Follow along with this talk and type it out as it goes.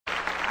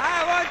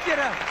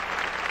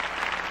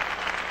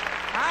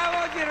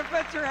want you to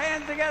put your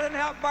hands together and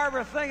help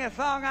Barbara sing a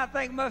song I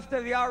think most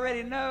of you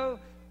already know.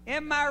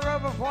 In my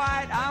robe of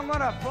white, I'm going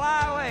to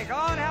fly away. Go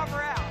on, help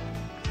her out.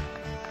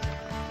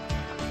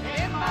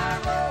 In my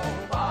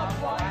robe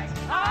of white,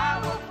 I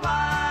will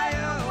fly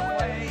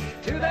away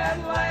to that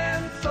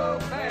land so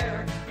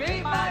fair.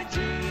 Meet my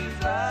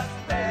Jesus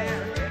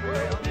there. It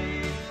will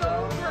be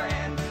so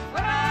grand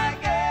when I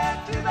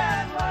get to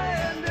that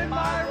land. In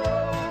my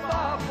robe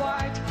of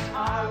white,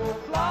 I will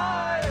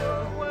fly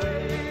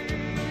away.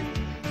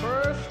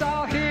 First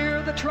I'll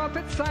hear the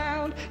trumpet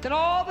sound, then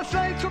all the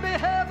saints will be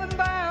heaven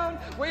bound.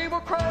 We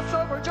will cross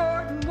over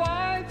Jordan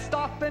wide,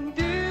 stop and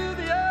do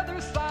the other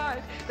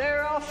side.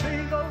 There I'll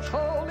see those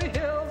holy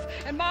hills,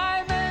 and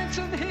my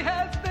mansion he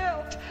has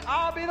built.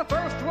 I'll be the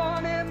first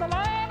one in the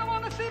line. I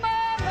want to see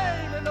my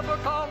name in the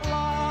book of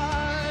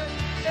life.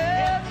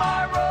 In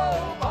my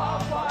robe